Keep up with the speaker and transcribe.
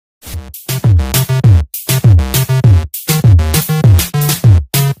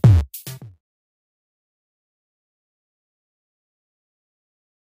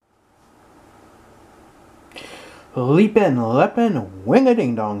Leapin', leppin',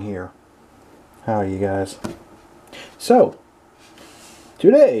 wing-a-ding-dong here. How are you guys? So,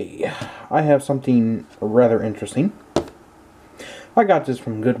 today I have something rather interesting. I got this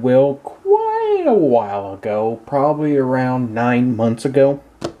from Goodwill quite a while ago, probably around 9 months ago.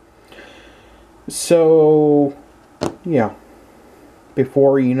 So, yeah,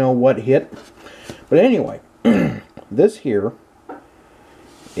 before you know what hit. But anyway, this here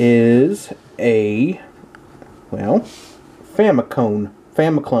is a, well, Famiclone.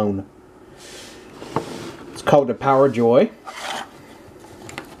 It's called the Power Joy.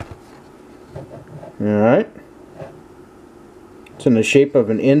 Alright. It's in the shape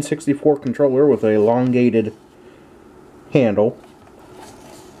of an N64 controller with an elongated handle.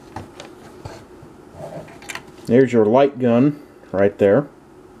 There's your light gun right there.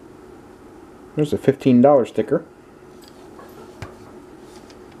 There's a $15 sticker.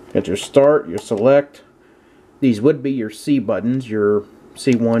 Got your start, your select. These would be your C buttons, your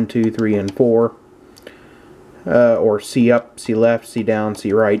C1, 2, 3, and 4. Or C up, C left, C down,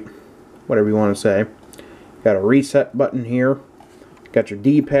 C right. Whatever you want to say. Got a reset button here. Got your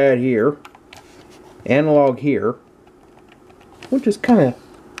D-pad here. Analog here. Which is kind of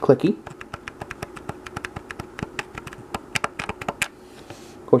clicky.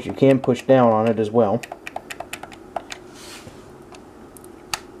 Of course, you can push down on it as well.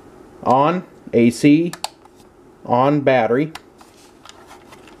 On, AC. On, battery.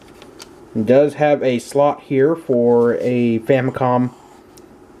 It does have a slot here for a Famicom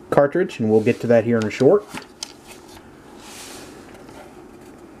cartridge, and we'll get to that here in a short.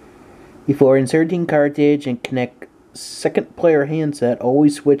 Before inserting cartridge and connect second player handset,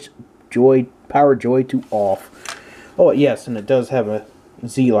 always switch Power Joy to off. Oh yes, and it does have a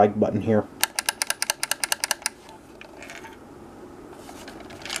Z-like button here.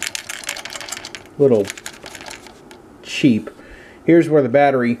 Little cheap. Here's where the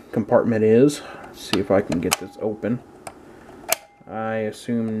battery compartment is. Let's see if I can get this open. I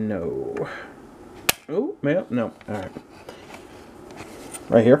assume no. Oh, well, no. Alright.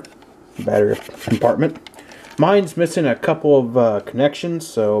 Right here. Battery compartment. Mine's missing a couple of connections,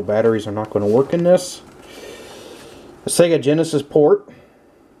 so batteries are not going to work in this. A Sega Genesis port.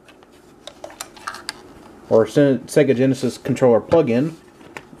 Or Sega Genesis controller plug-in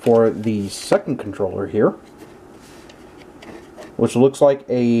for the second controller here, which looks like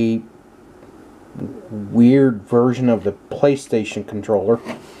a weird version of the PlayStation controller.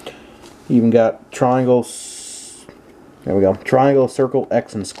 Even got triangles. There we go. Triangle, circle,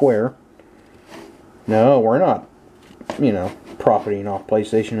 X, and square. No, we're not, you know, profiting off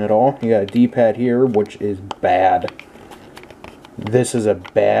PlayStation at all. You got a D-pad here, which is bad. This is a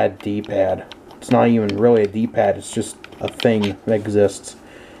bad D-pad. It's not even really a D-pad. It's just a thing that exists.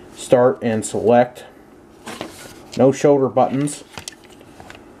 Start and select. No shoulder buttons.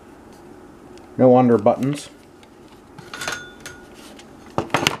 No under buttons.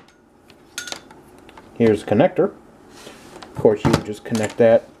 Here's a connector. Of course, you would just connect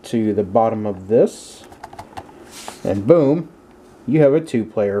that to the bottom of this. And boom, you have a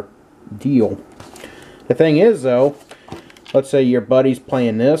two-player deal. The thing is, though, let's say your buddy's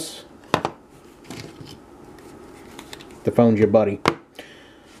playing this. The phone's your buddy.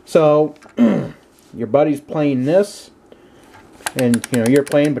 So, your buddy's playing this, and you know you're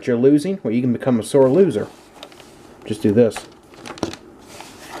playing but you're losing. Well, you can become a sore loser. Just do this.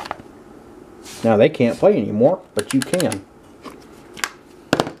 Now they can't play anymore, but you can.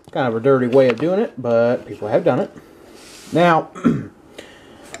 Kind of a dirty way of doing it, but people have done it. Now,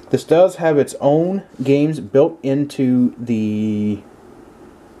 this does have its own games built into the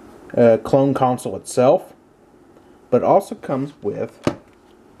clone console itself, but also comes with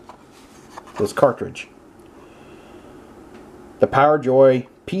this cartridge. The Power Joy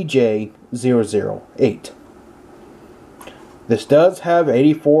PJ-008. This does have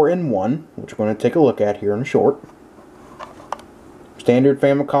 84 in 1, which we're going to take a look at here in short. Standard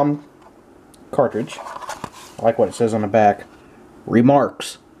Famicom cartridge. I like what it says on the back.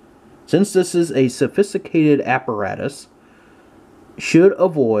 Remarks. Since this is a sophisticated apparatus, should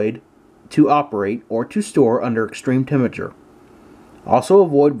avoid to operate or to store under extreme temperature. Also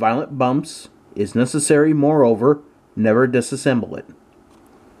avoid violent bumps is necessary. Moreover, never disassemble it.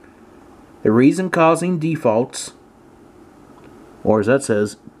 The reason causing defaults, or as that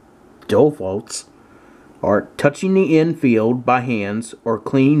says, defaults, are touching the infield by hands or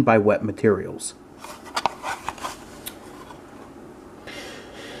cleaning by wet materials.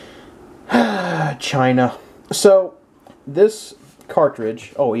 China. So, this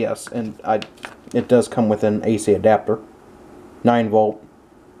cartridge, oh yes, and it does come with an AC adapter. 9 volt,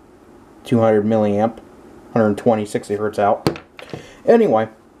 200 milliamp, 120, 60 hertz out. Anyway,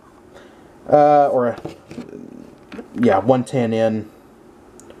 yeah, 110 in,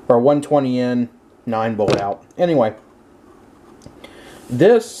 or 120 in, 9 volt out. Anyway,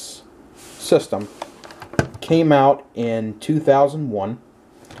 this system came out in 2001,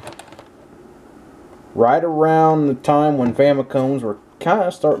 right around the time when Famicoms were kind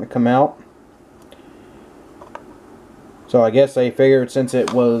of starting to come out. So I guess they figured, since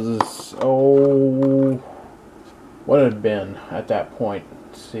it was, oh, what had it been at that point?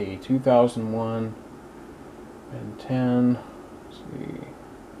 Let's see, 2001 and 10, let's see,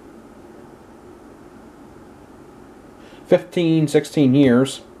 15, 16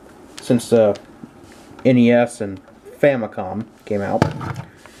 years since the NES and Famicom came out.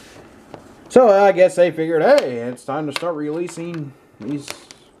 So I guess they figured, hey, it's time to start releasing these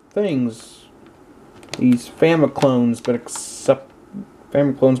things. These Famiclones, but except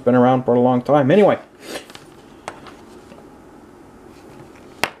Famiclone's been around for a long time. Anyway,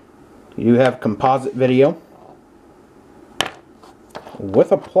 you have composite video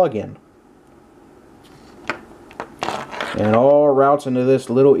with a plug-in, and all routes into this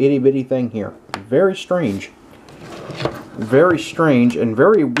little itty-bitty thing here. Very strange. Very strange and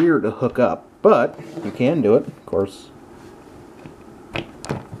very weird to hook up, but you can do it, of course.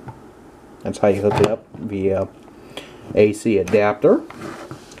 That's how you hook it up, via AC adapter.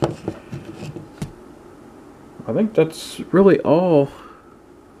 I think that's really all.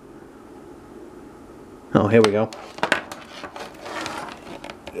 Oh, here we go.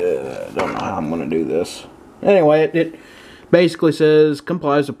 Don't know how I'm going to do this. Anyway, it basically says,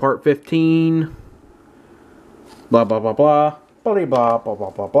 complies with part 15, blah, blah, blah, blah, blah, blah, blah, blah,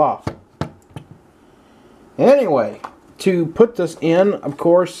 blah, blah. Anyway, to put this in, of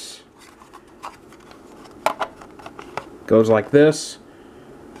course, goes like this.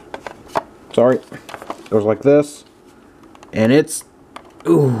 Sorry. Goes like this. And it's...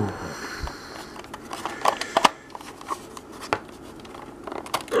 ooh.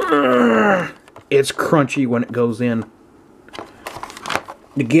 It's crunchy when it goes in.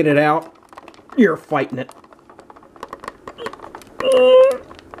 To get it out, you're fighting it.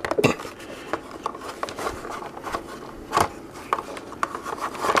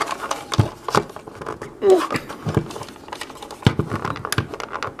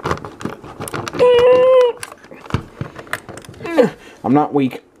 I'm not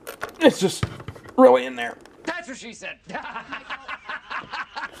weak. It's just really in there. That's what she said.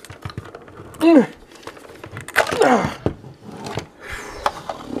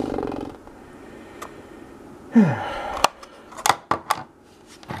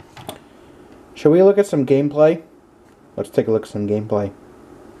 Shall we look at some gameplay? Let's take a look at some gameplay.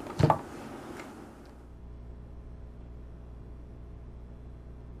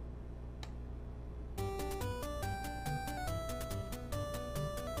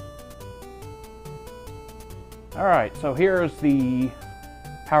 Alright, so here's the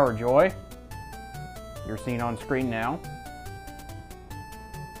Power Joy you're seeing on screen now.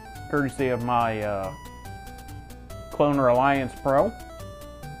 Courtesy of my Cloner Alliance Pro.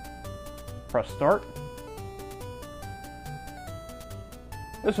 Press start.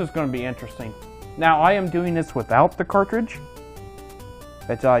 This is going to be interesting. Now, I am doing this without the cartridge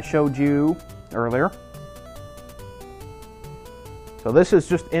that I showed you earlier. So this is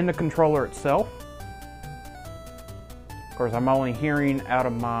just in the controller itself. Of course, I'm only hearing out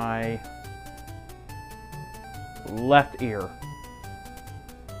of my left ear.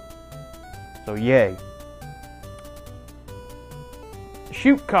 So yay.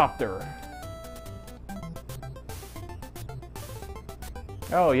 Shoot copter.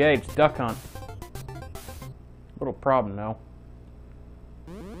 Oh yay, it's duck hunt. Little problem though.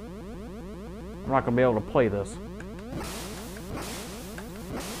 I'm not gonna be able to play this.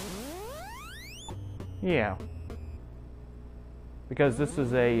 Yeah. Because this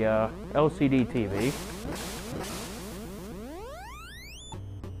is a LCD TV.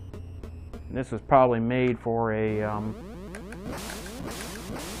 And this is probably made for a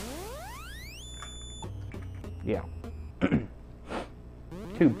yeah.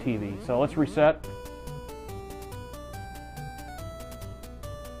 Tube TV. So let's reset.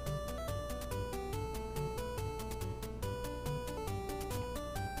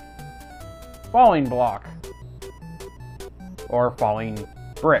 Falling block. Or falling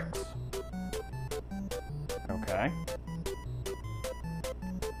bricks. Okay.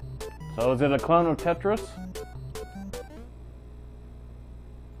 So is it a clone of Tetris?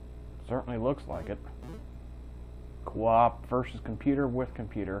 Certainly looks like it. Co-op versus computer with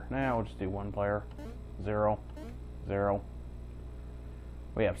computer. Now we'll just do one player. 0, 0.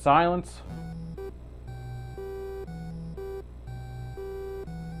 We have silence.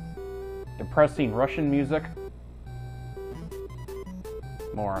 Depressing Russian music.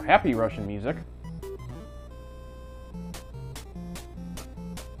 More happy Russian music.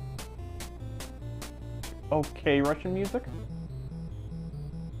 Okay Russian music.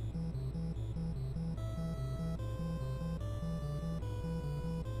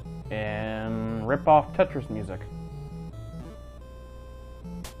 And Ripoff Tetris music.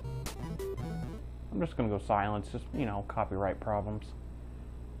 I'm just gonna go silence, just, you know, copyright problems.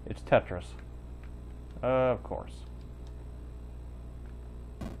 It's Tetris. Of course.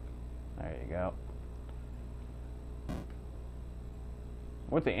 There you go.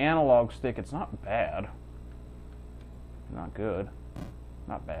 With the analog stick, it's not bad. Not good.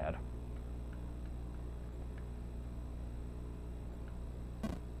 Not bad.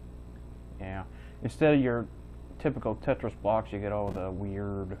 Yeah. Instead of your typical Tetris blocks, you get all the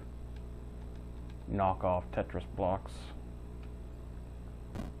weird knockoff Tetris blocks.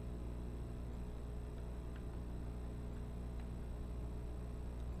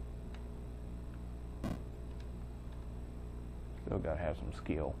 Still gotta have some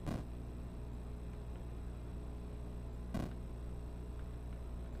skill.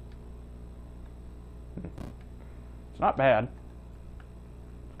 It's not bad.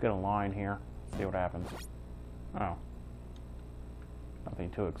 Let's get a line here. See what happens. Oh.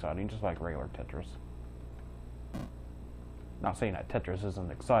 Nothing too exciting, just like regular Tetris. Not saying that Tetris isn't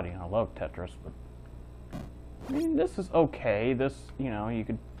exciting. I love Tetris, but I mean, this is okay. This, you know, you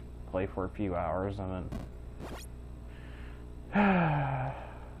could play for a few hours and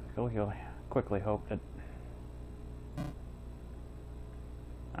then you'll quickly hope that,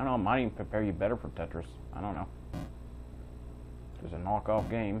 I don't know, it might even prepare you better for Tetris. I don't know. There's a knockoff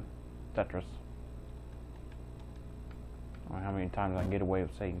game, Tetris. I don't know how many times I can get away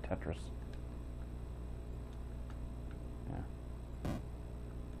with saying Tetris. Yeah.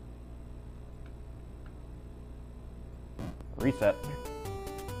 Reset.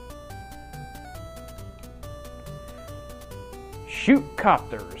 Shoot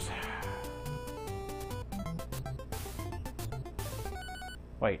copters.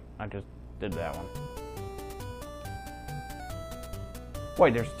 Wait, I just did that one.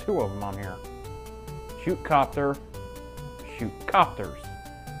 Wait, there's two of them on here. Shoot copter. Shoot copters.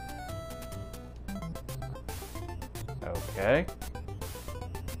 Okay.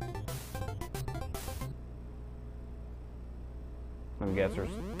 Let me guess, there's...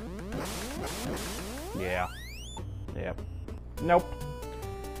 Yeah. Yep. Nope.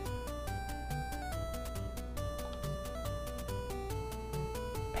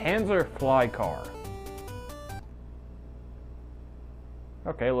 Panzer fly car.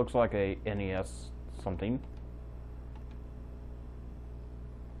 Okay, looks like a NES something.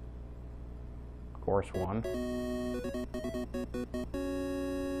 Course 1.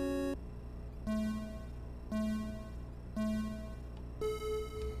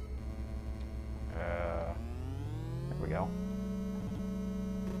 There we go.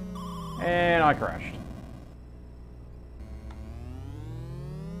 And I crashed.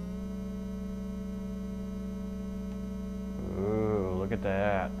 Ooh, look at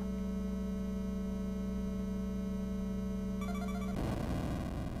that.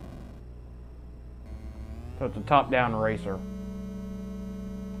 So it's a top-down racer.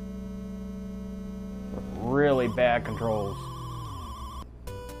 With really bad controls.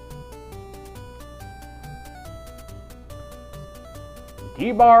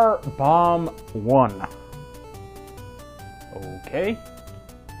 D-Bar Bomb 1. Okay.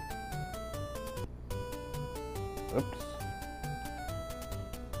 Oops.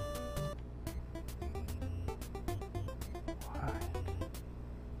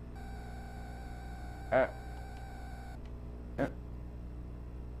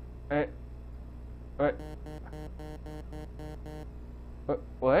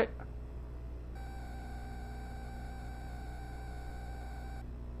 What?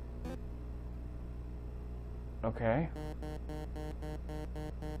 Okay.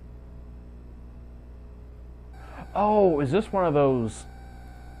 Oh, is this one of those?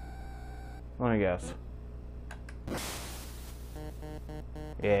 Let me guess.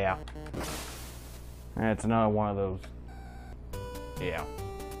 Yeah. It's another one of those. Yeah.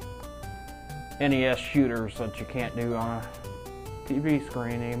 NES shooters that you can't do on a TV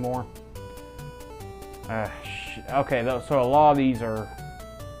screen anymore. Okay, so a lot of these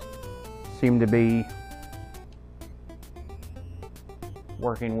seem to be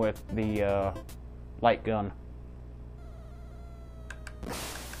working with the light gun.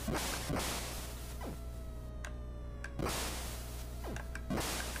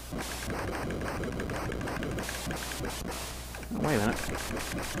 Oh, wait a minute.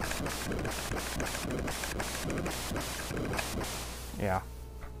 Yeah,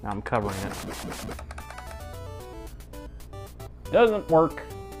 now I'm covering it. Doesn't work.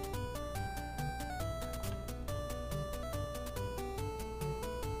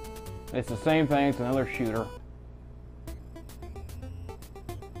 It's the same thing, it's another shooter.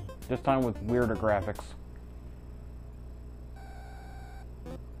 This time with weirder graphics.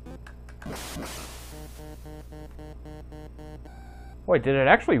 Wait, did it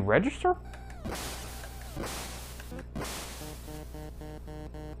actually register?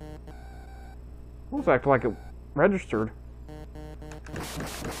 Looks like it registered.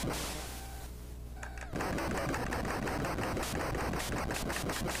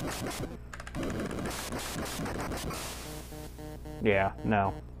 Yeah,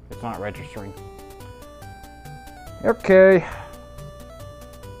 no, it's not registering. Okay.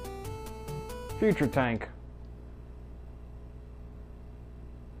 Future tank.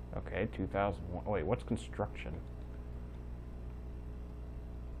 Okay, 2001. Wait, what's construction?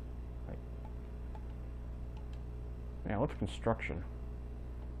 Wait. Yeah, what's construction?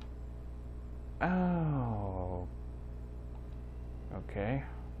 Oh. Okay.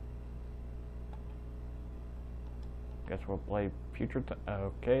 Guess we'll play future.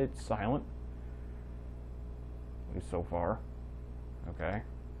 Okay, it's silent. At least so far. Okay.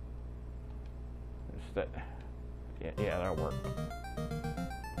 Just that. Yeah, that'll work.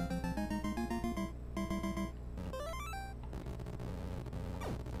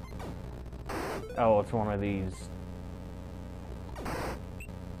 Oh, it's one of these.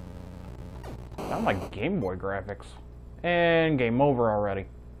 Sound like Game Boy graphics. And game over already.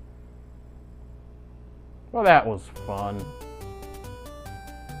 Well, that was fun.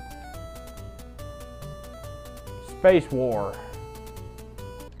 Space War.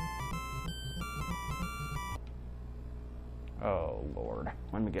 Oh, Lord.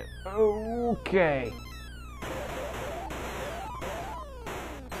 Let me get... Okay.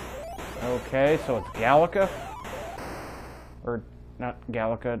 Okay, so it's Gallica. Or, not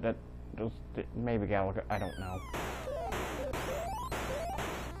Gallica, that just... Maybe Gallica, I don't know.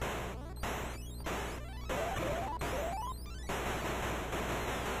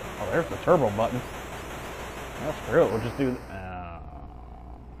 Oh, there's the turbo button. Well, screw it, we'll just do...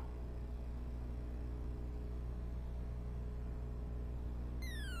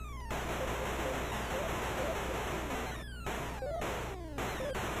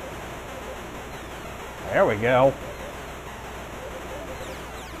 There we go.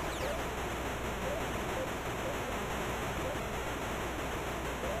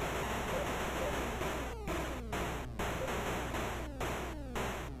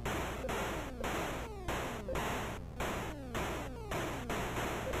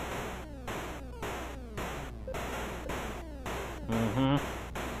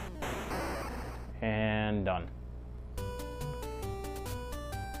 And done.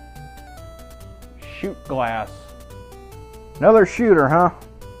 Shoot glass. Another shooter, huh?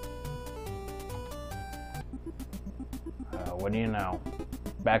 What do you know?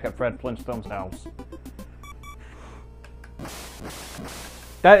 Back at Fred Flintstone's house.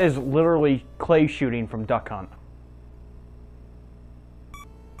 That is literally clay shooting from Duck Hunt.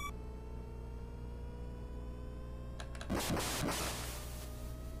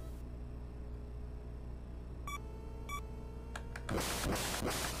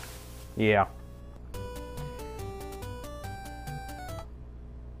 Yeah.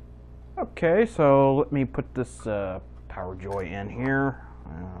 Okay, so let me put this Power Joy in here.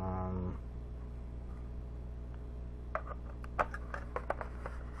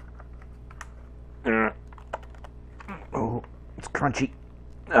 Oh, it's crunchy.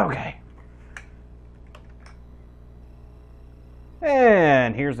 Okay.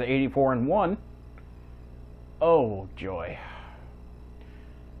 And here's the 84-in-1. Oh, joy.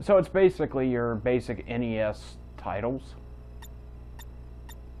 So it's basically your basic NES titles.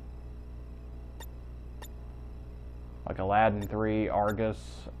 Like Aladdin 3, Argus,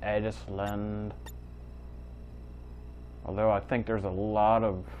 Edisland. Although I think there's a lot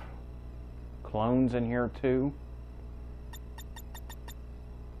of clones in here too.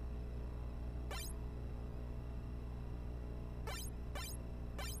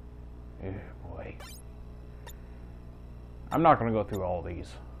 Oh boy. I'm not going to go through all these.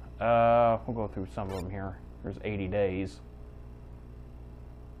 We'll go through some of them here. There's 80 days.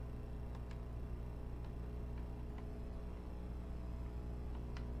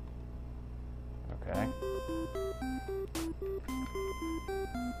 Okay.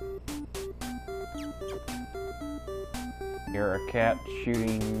 You're a cat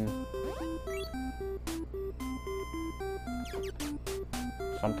shooting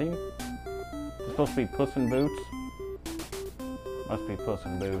something? Is it supposed to be Puss in Boots? Must be Puss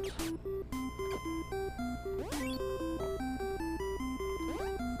in Boots.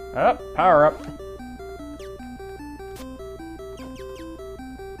 Up, power up.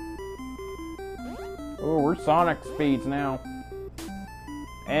 Oh, we're Sonic speeds now.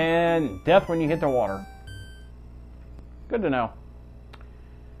 And death when you hit the water. Good to know.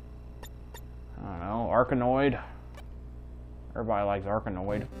 I don't know, Arkanoid. Everybody likes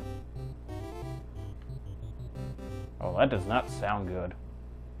Arkanoid. Oh, that does not sound good.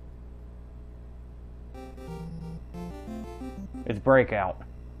 It's Breakout.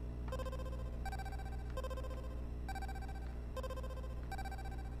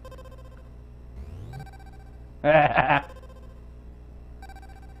 There's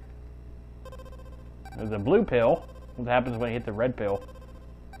a blue pill. What happens when you hit the red pill?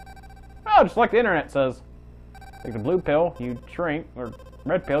 Oh, just like the internet says. Take the blue pill, you shrink, or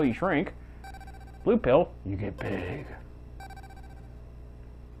red pill, you shrink. Blue pill, you get big.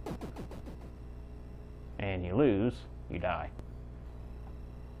 And you lose, you die.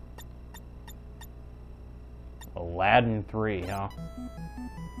 Aladdin 3, huh?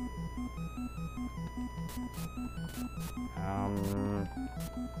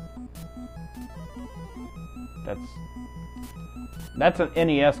 That's an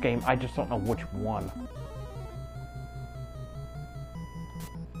NES game. I just don't know which one.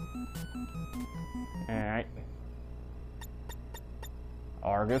 Alright.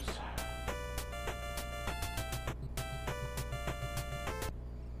 Argus.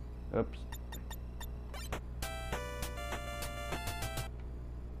 Oops.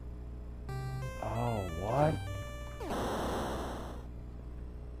 Oh, what?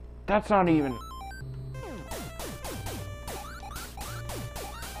 That's not even...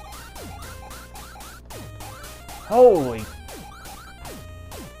 Holy...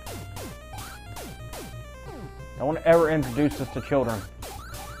 Don't ever introduce this to children.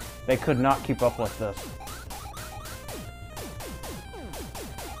 They could not keep up with this.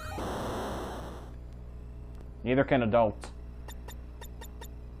 Neither can adults.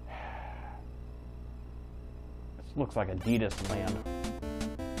 This looks like Adidas land.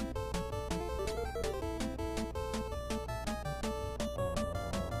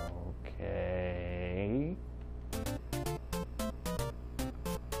 Okay.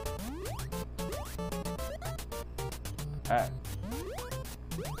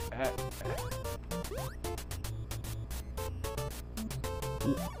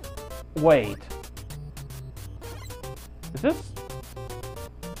 Wait. Is this...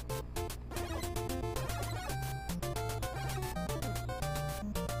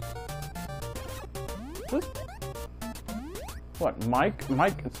 What, Mike?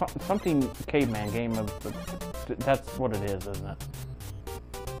 Something caveman game of... That's what it is, isn't it?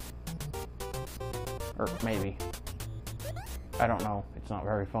 Or maybe. I don't know. It's not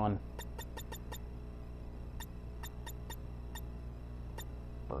very fun.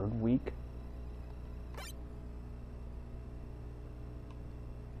 Bird Week?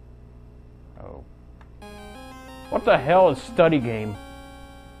 Oh. What the hell is Study Game?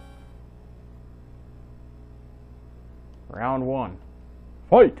 Round 1.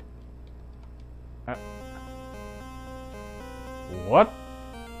 Fight! What?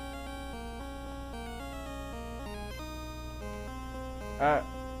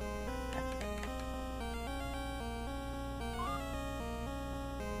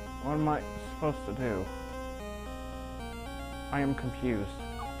 What am I supposed to do? I am confused.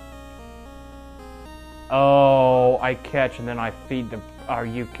 Oh, I catch and then I feed the... Are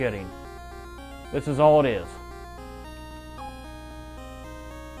you kidding? This is all it is.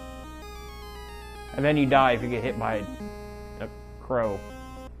 And then you die if you get hit by a crow.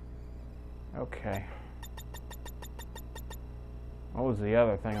 Okay. What was the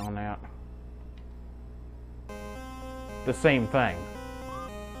other thing on that? The same thing.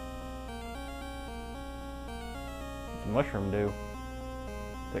 What's the mushroom do?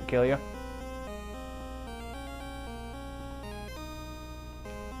 Does it kill you?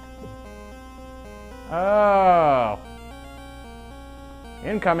 Oh!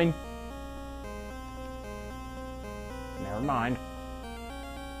 Incoming. Never mind.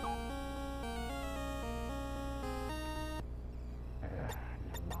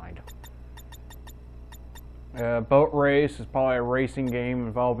 Boat race is probably a racing game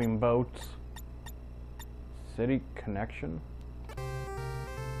involving boats. City Connection.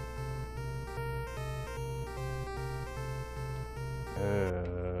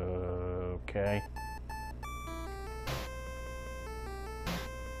 Okay.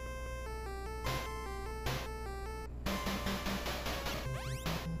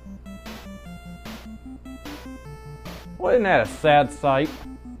 Wasn't that a sad sight?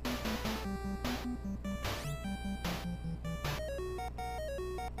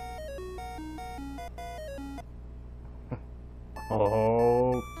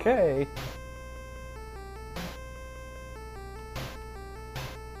 Okay.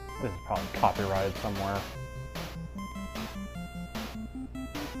 This is probably copyrighted somewhere.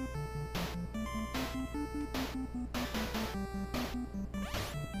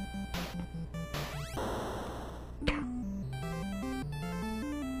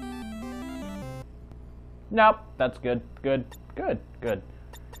 Nope, that's good. Good.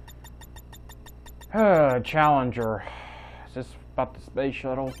 Challenger. Is this about the space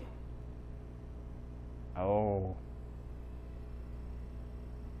shuttle? Oh.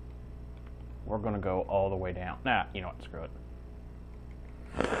 We're gonna go all the way down. Nah, you know what, screw it.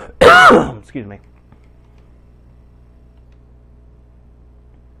 Excuse me.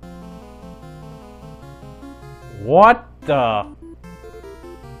 What the?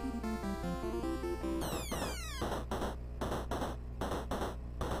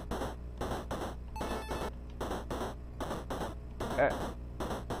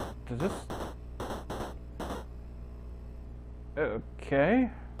 Does this... Okay.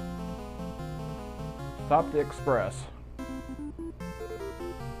 Stop the express.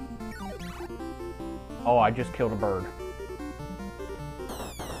 Oh, I just killed a bird.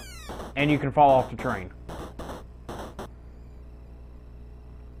 And you can fall off the train.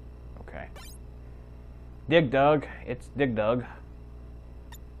 Okay. Dig Dug. It's Dig Dug.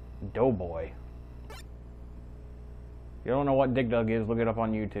 Doughboy. If you don't know what Dig Dug is, look it up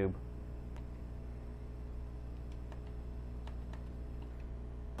on YouTube.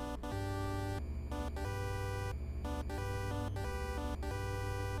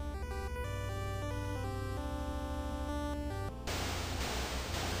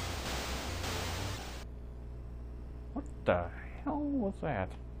 What the hell was that?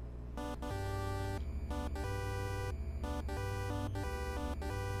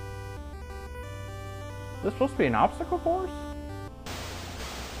 Is this supposed to be an obstacle course?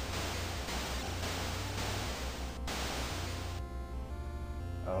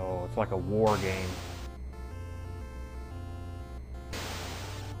 Oh, it's like a war game.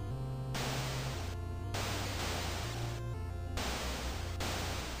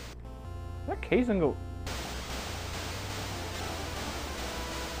 That casing go...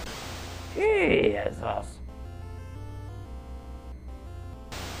 Jesus!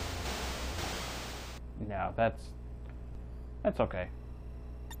 No, that's okay.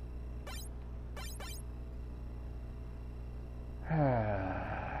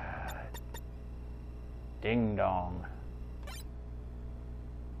 Ding dong.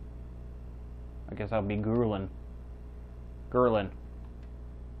 I guess I'll be Gurlin.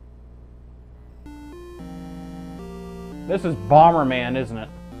 This is Bomberman, isn't it?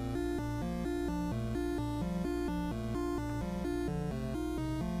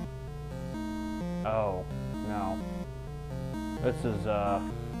 Oh, no. This is a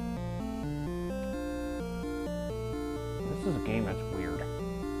game that's weird.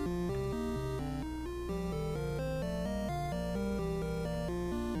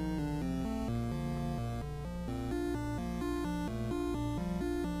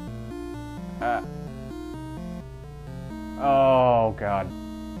 Oh, God.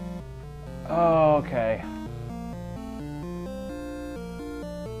 Okay.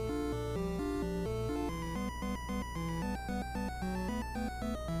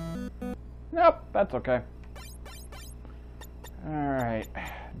 Nope, that's okay. Alright.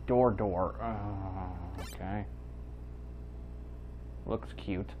 Door. Okay. Looks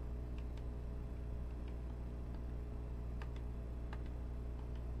cute.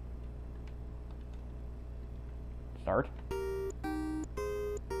 Start.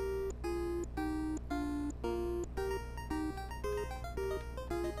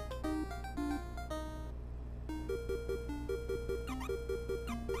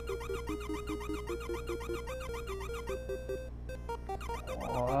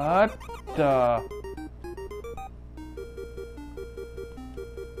 What the?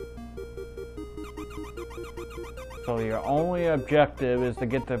 So your only objective is to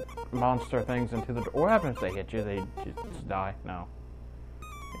get the monster things into the door. What happens if they hit you? They just die? No.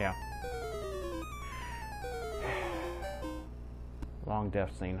 Yeah. Long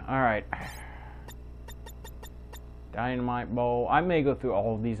death scene. Alright. Dynamite bowl. I may go through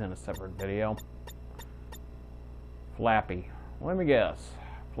all of these in a separate video. Flappy. Let me guess.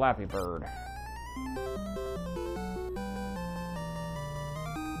 Flappy Bird.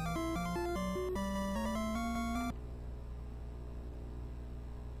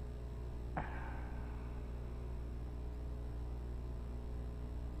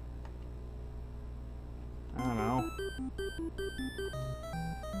 I don't know.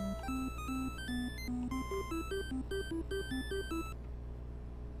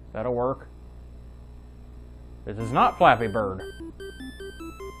 That'll work. This is not Flappy Bird.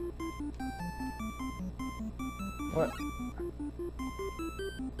 What?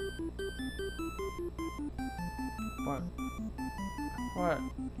 What? What?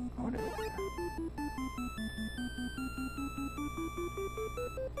 What is it?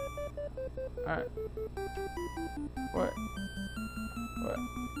 What? What?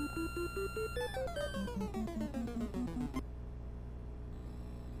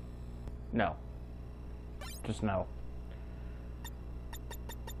 No. Just no.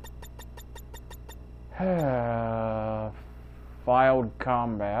 Filed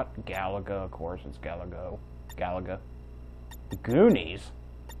Combat. Galaga, of course, it's Galaga. Galaga. The Goonies?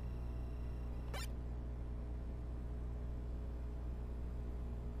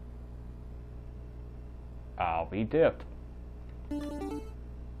 I'll be dipped.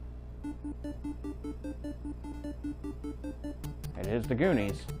 It is The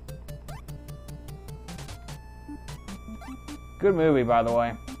Goonies. Good movie, by the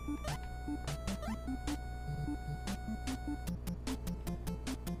way.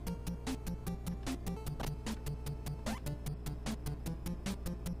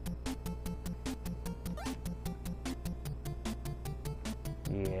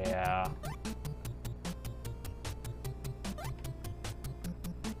 Yeah.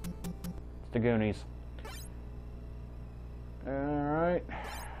 It's The Goonies. Alright.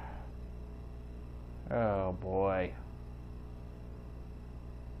 Oh boy.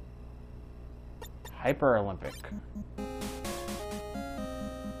 Hyper Olympic.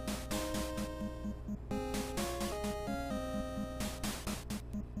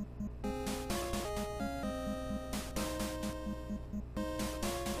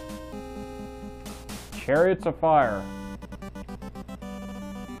 Chariots of Fire.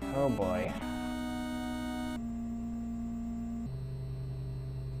 Oh boy.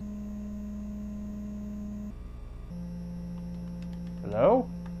 Hello?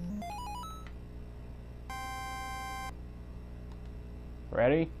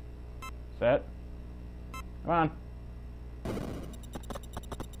 Ready? Set? Come on.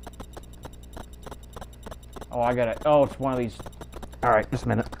 Oh, I got it. Oh, it's one of these. Alright, just a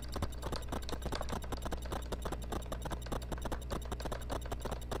minute.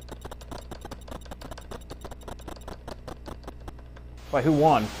 Wait, who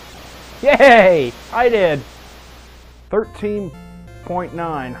won? Yay! I did!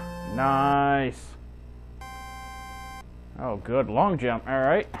 13.9. Nice. Oh, good. Long jump.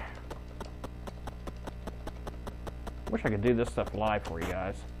 Alright. Wish I could do this stuff live for you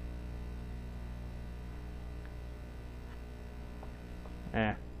guys.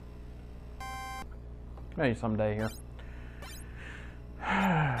 Eh. Maybe someday here.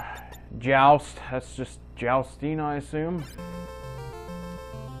 Joust. That's just jousting, I assume.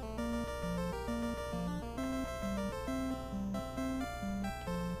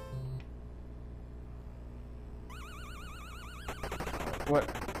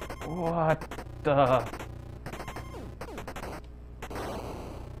 What the?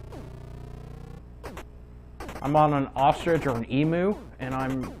 I'm on an ostrich or an emu, and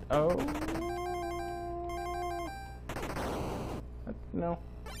I'm... Oh. No.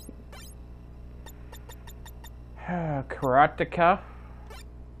 Karateka.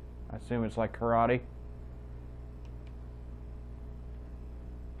 I assume it's like karate.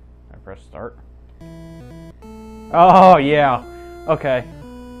 I press start. Oh, yeah. Okay.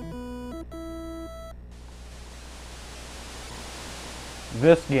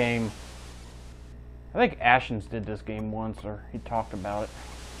 This game, I think Ashens did this game once, or he talked about it.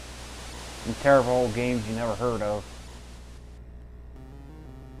 Some terrible old games you never heard of.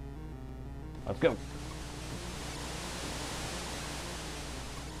 Let's go.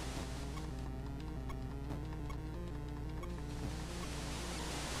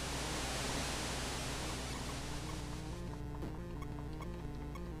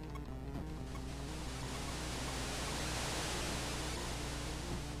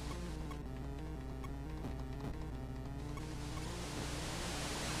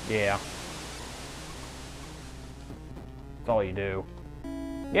 Yeah. That's all you do.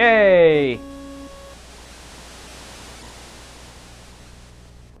 Yay!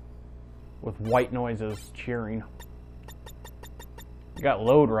 With white noises cheering. You got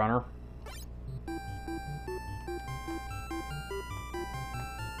Load Runner.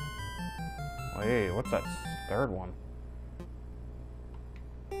 Hey, what's that third one?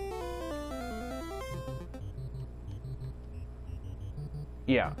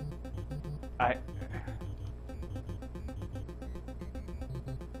 Yeah.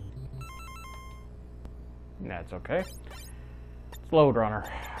 That's okay. It's Load Runner.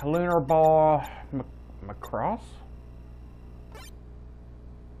 Lunar Ball Macross?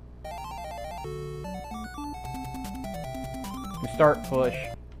 You start push.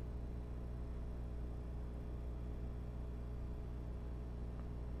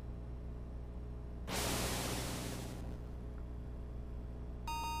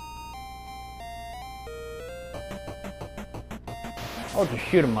 Oh, just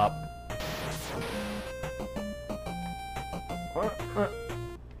shoot him up.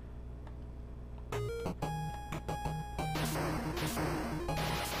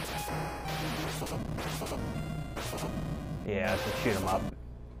 Yeah, just shoot him up.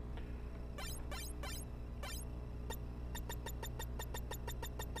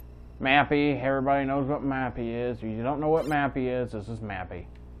 Mappy, everybody knows what Mappy is. If you don't know what Mappy is, this is Mappy.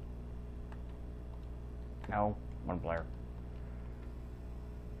 No, one player.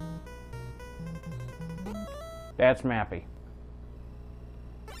 That's Mappy.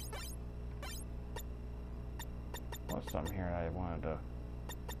 What's something here I wanted to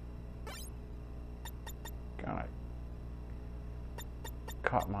kind of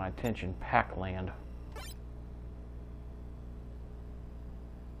caught my attention? Pac-Land.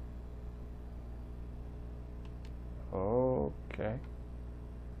 Okay.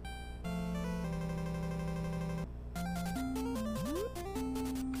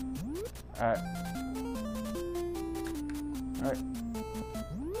 Alright. Alright.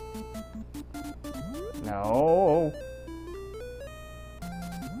 No.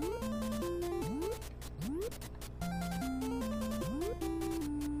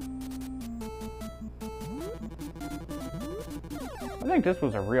 I think this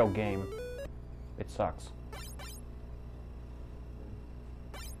was a real game. It sucks.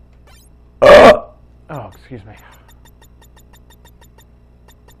 Oh, excuse me.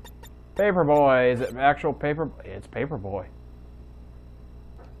 Paperboy. Is it actual paper? It's Paperboy.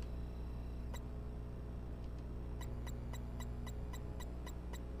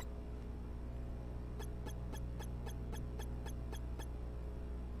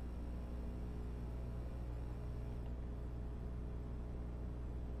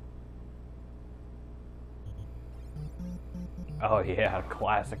 Oh yeah,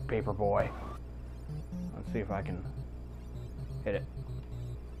 classic Paperboy. Let's see if I can hit it.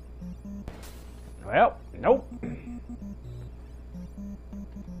 Well, nope.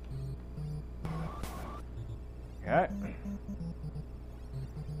 Okay.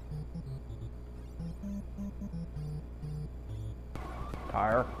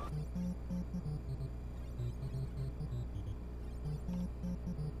 Tire.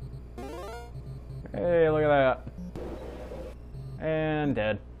 Hey, look at that. And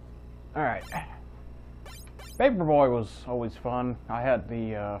dead. Alright. Paperboy was always fun. I had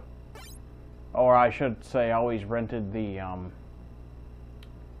the, or I should say I always rented the,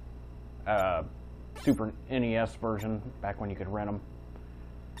 Super NES version, back when you could rent them.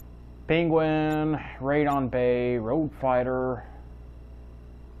 Penguin, Radon Bay, Road Fighter,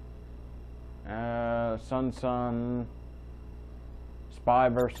 Sun, Spy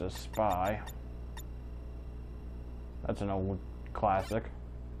versus Spy. That's an old classic.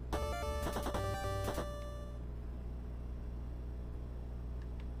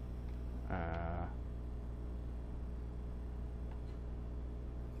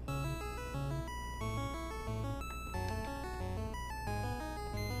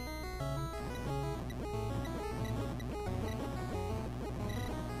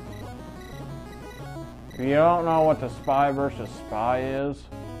 If you don't know what the Spy versus Spy is,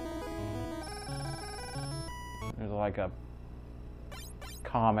 there's like a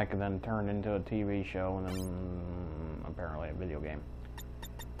comic and then turned into a TV show and then apparently a video game.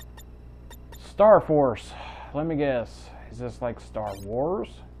 Star Force. Let me guess. Is this like Star Wars?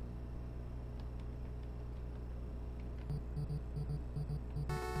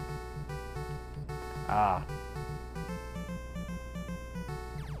 Ah.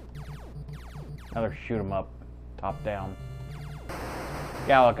 Another shoot 'em up, top down.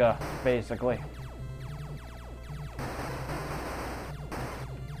 Galaga, basically.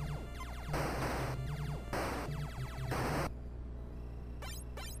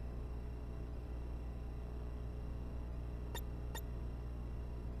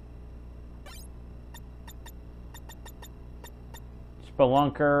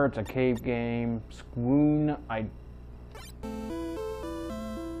 Spelunker, it's a cave game. Swoon,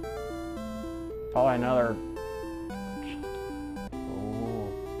 oh, another...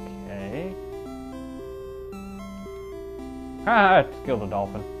 Okay. Ah, kill the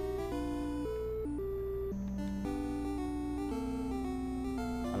dolphin.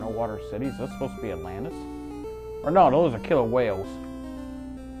 Underwater City, is this supposed to be Atlantis? Or no, those are killer whales.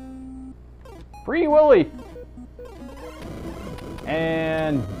 Free Willy!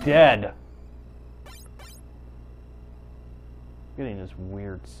 And dead. Getting this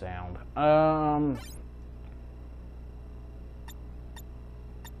weird sound.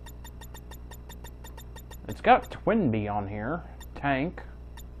 It's got Twinbee on here. Tank.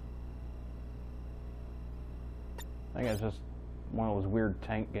 I think it's just one of those weird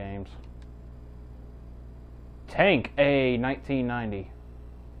tank games. Tank A 1990.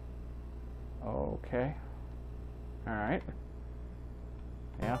 Okay. Alright.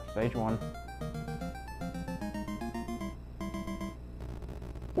 Yeah, stage 1.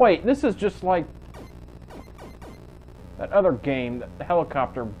 Wait, this is just like that other game, the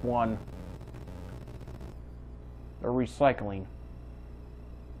helicopter one. They're recycling.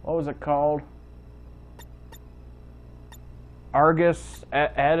 What was it called? Argus,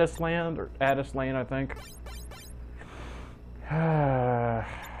 Addisland, or Addisland, I think. Let's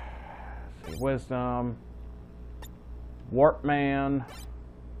see, Wisdom, Warpman,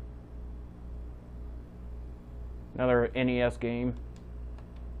 another NES game.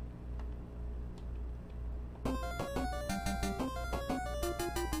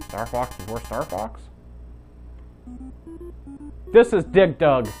 Star Fox before Star Fox? This is Dig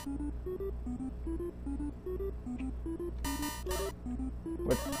Dug.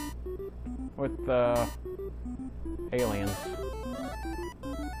 With aliens.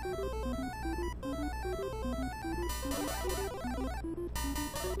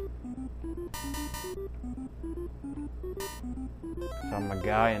 So I'm a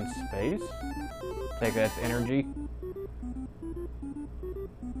guy in space. Take that's energy.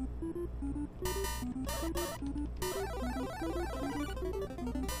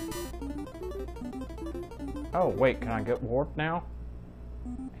 Oh wait, can I get warped now?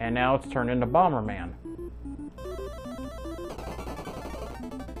 And now it's turned into Bomberman.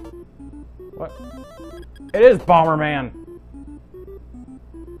 What? It is Bomberman!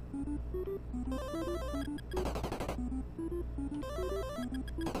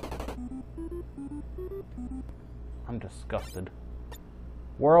 I'm disgusted.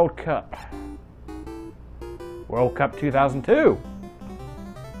 World Cup. World Cup 2002!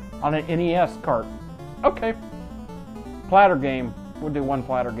 On an NES cart. Okay. Platter game. We'll do one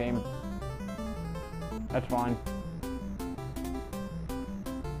platter game. That's fine.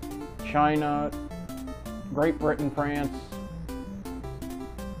 China, Great Britain, France.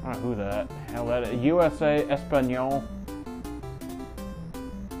 I don't know who the hell that is. USA, Espanol.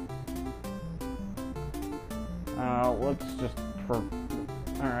 Let's just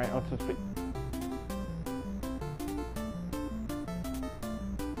alright, let's just be.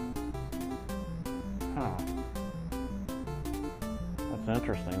 Huh. That's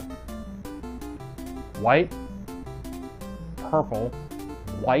interesting. White, purple,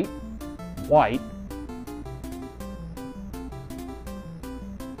 white, white,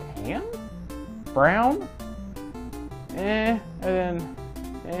 tan, brown, and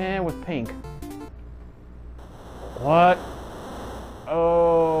then with pink. What?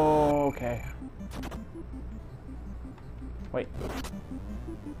 Oh, okay. Wait.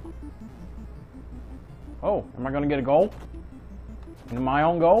 Oh, am I gonna get a goal? My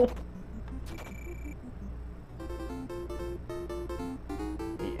own goal?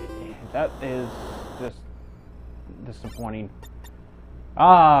 Yeah, that is just disappointing.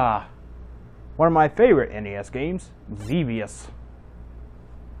 Ah! One of my favorite NES games, Xevious.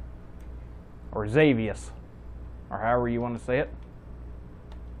 Or Xavius. Or however you want to say it.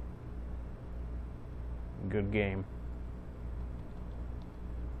 Good game.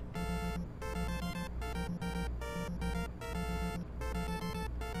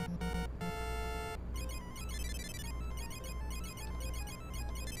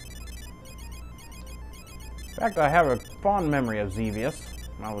 In fact, I have a fond memory of Xevious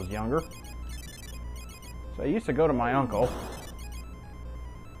when I was younger. So I used to go to my uncle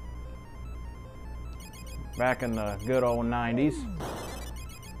back in the good old 90s.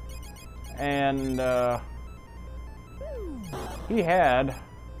 And he had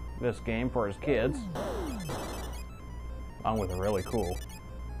this game for his kids, along with a really cool,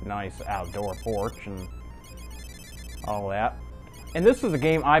 nice outdoor porch and all that. And this is a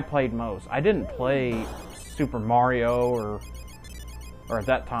game I played most. I didn't play Super Mario or Or at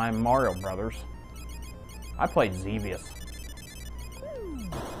that time, Mario Brothers. I played Xevious.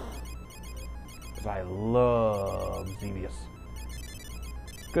 Because I love Xevious.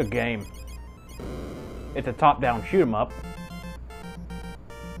 Good game. It's a top-down shoot-'em-up.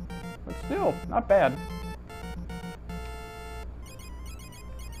 But still, not bad.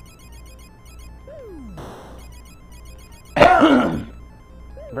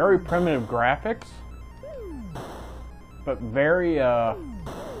 Very primitive graphics. But very,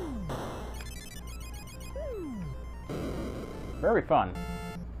 very fun.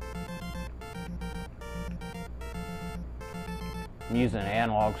 I'm using an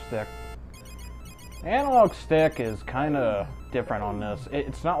analog stick. Analog stick is kind of different on this.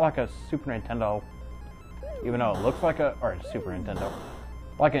 It's not like a Super Nintendo, even though it looks like a, or a Super Nintendo,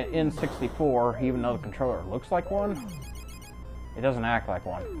 like an N64, even though the controller looks like one, it doesn't act like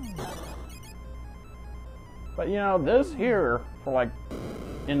one. But you know, this here, for like,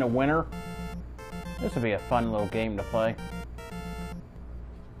 in the winter, this would be a fun little game to play.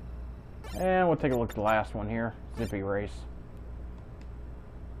 And we'll take a look at the last one here, Zippy Race.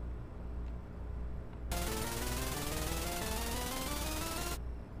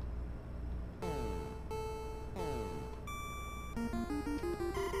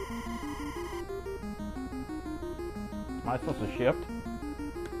 Am I supposed to shift?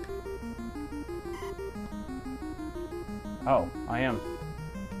 Oh, I am.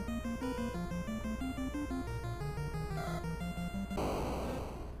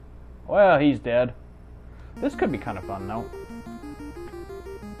 Well, he's dead. This could be kind of fun, though.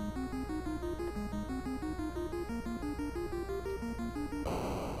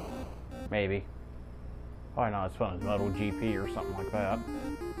 Maybe. Probably not as fun as Moto GP or something like that.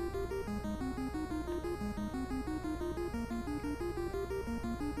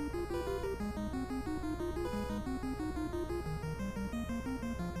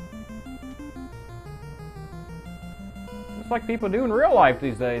 Just like people do in real life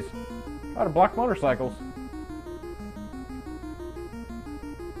these days. Try to block motorcycles.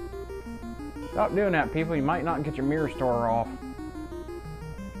 Stop doing that, people. You might not get your mirror store off.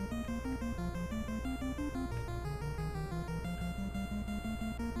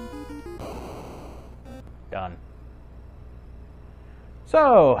 Done.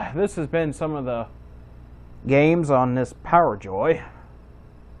 So, this has been some of the games on this Power Joy.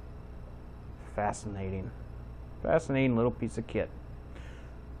 Fascinating. Fascinating little piece of kit.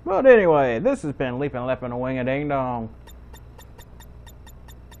 But anyway, this has been Leapin' Leppin' a Wing-a-Ding-Dong.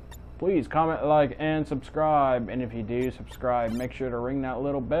 Please comment, like, and subscribe. And if you do subscribe, make sure to ring that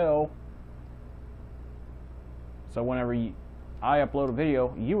little bell. So whenever I upload a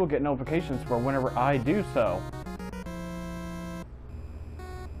video, you will get notifications for whenever I do so.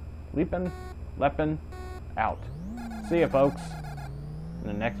 Leapin' Leppin' out. See ya, folks, in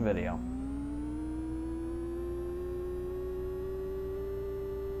the next video.